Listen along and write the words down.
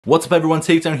What's up everyone,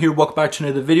 Takedown here, welcome back to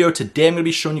another video. Today I'm going to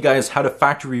be showing you guys how to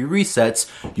factory reset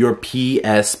your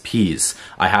PSPs.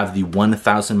 I have the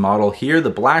 1000 model here,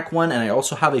 the black one, and I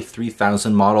also have a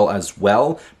 3000 model as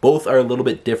well. Both are a little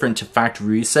bit different to factory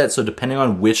reset, so depending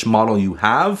on which model you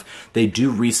have, they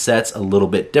do reset a little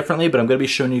bit differently, but I'm going to be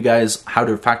showing you guys how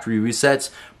to factory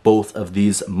reset both of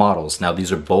these models. Now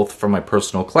these are both from my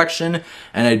personal collection,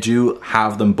 and I do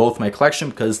have them both in my collection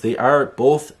because they are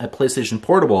both a PlayStation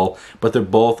Portable, but they're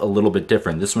both a little bit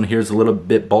different. This one here is a little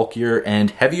bit bulkier and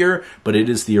heavier, but it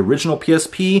is the original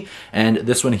PSP, and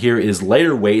this one here is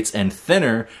lighter weight and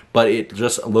thinner, but it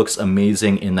just looks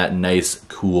amazing in that nice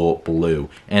cool blue.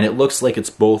 And it looks like it's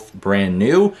both brand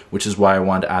new, which is why I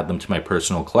wanted to add them to my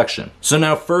personal collection. So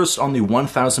now first on the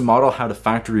 1000 model, how to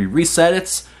factory reset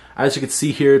it. As you can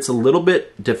see here, it's a little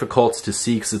bit difficult to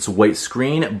see because it's a white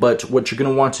screen, but what you're going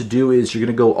to want to do is you're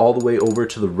going to go all the way over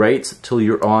to the right till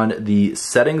you're on the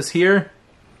settings here.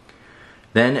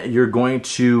 Then you're going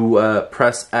to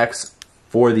press X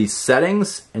for the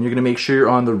settings, and you're going to make sure you're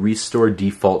on the restore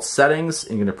default settings.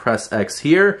 And you're going to press X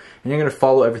here, and you're going to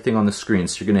follow everything on the screen.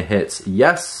 So you're going to hit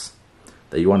yes,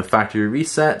 that you want to factory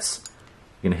reset.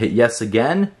 You're going to hit yes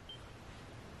again.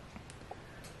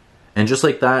 And just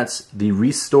like that, the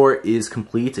restore is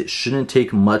complete. It shouldn't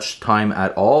take much time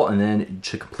at all. And then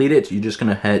to complete it, you're just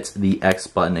gonna hit the X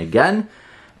button again,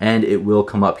 and it will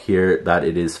come up here that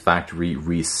it is factory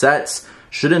reset.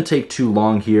 Shouldn't take too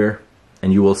long here,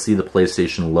 and you will see the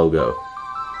PlayStation logo.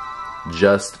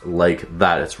 Just like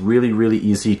that. It's really, really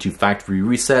easy to factory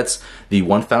reset the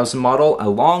 1000 model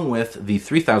along with the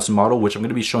 3000 model, which I'm going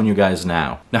to be showing you guys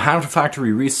now. Now, how to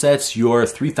factory reset your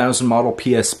 3000 model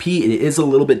PSP, it is a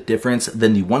little bit different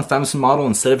than the 1000 model.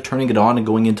 Instead of turning it on and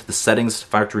going into the settings to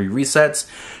factory reset,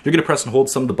 you're going to press and hold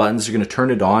some of the buttons, you're going to turn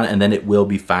it on, and then it will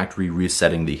be factory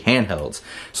resetting the handheld.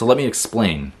 So let me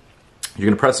explain. You're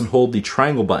going to press and hold the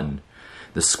triangle button,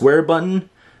 the square button,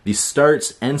 the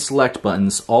start and select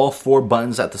buttons, all 4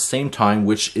 buttons at the same time,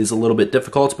 which is a little bit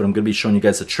difficult, but I'm going to be showing you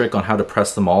guys a trick on how to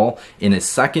press them all in a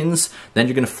seconds. Then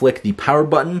you're going to flick the power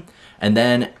button, and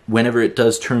then whenever it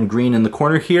does turn green in the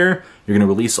corner here, you're going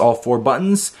to release all 4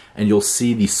 buttons, and you'll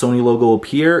see the Sony logo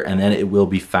appear, and then it will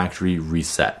be factory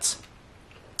reset.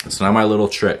 So now my little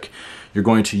trick. You're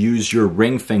going to use your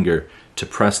ring finger to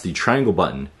press the triangle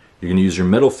button. You're going to use your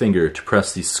middle finger to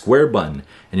press the square button,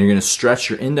 and you're going to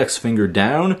stretch your index finger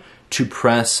down to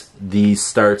press the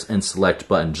start and select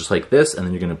button, just like this, and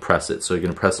then you're going to press it. So you're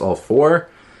going to press all 4.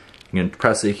 You're going to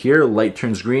press it here, light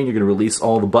turns green, you're going to release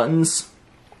all the buttons.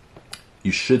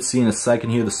 You should see in a second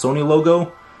here the Sony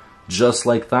logo, just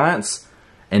like that,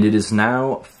 and it is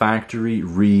now factory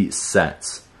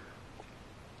reset.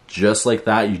 Just like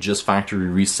that, you just factory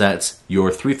reset your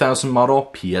 3000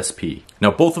 model PSP. Now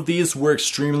both of these were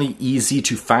extremely easy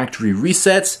to factory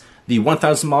reset. The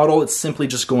 1000 model, it's simply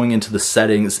just going into the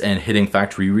settings and hitting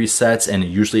factory reset, and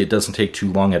usually it doesn't take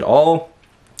too long at all.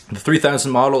 The 3000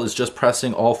 model is just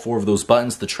pressing all 4 of those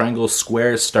buttons, the triangle,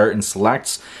 square, start, and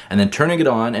select, and then turning it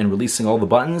on and releasing all the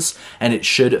buttons, and it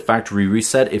should factory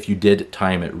reset if you did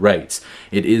time it right.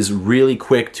 It is really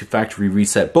quick to factory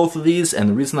reset both of these, and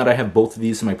the reason that I have both of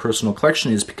these in my personal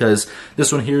collection is because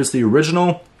this one here is the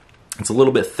original. It's a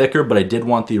little bit thicker, but I did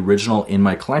want the original in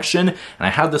my collection, and I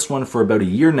had this one for about a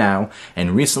year now,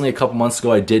 and recently, a couple months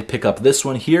ago, I did pick up this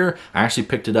one here. I actually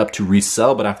picked it up to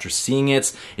resell, but after seeing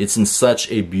it, it's in such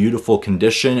a beautiful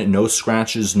condition, no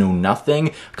scratches, no nothing.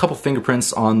 A couple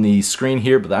fingerprints on the screen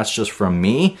here, but that's just from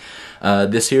me.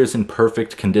 This here is in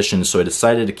perfect condition, so I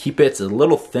decided to keep it. It's a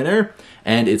little thinner,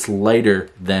 and it's lighter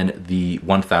than the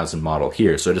 1000 model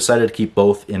here. So I decided to keep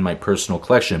both in my personal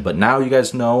collection. But now you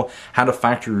guys know how to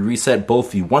factory reset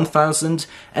both the 1000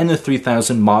 and the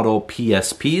 3000 model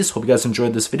PSPs. Hope you guys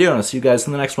enjoyed this video, and I'll see you guys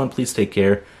in the next one. Please take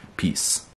care. Peace.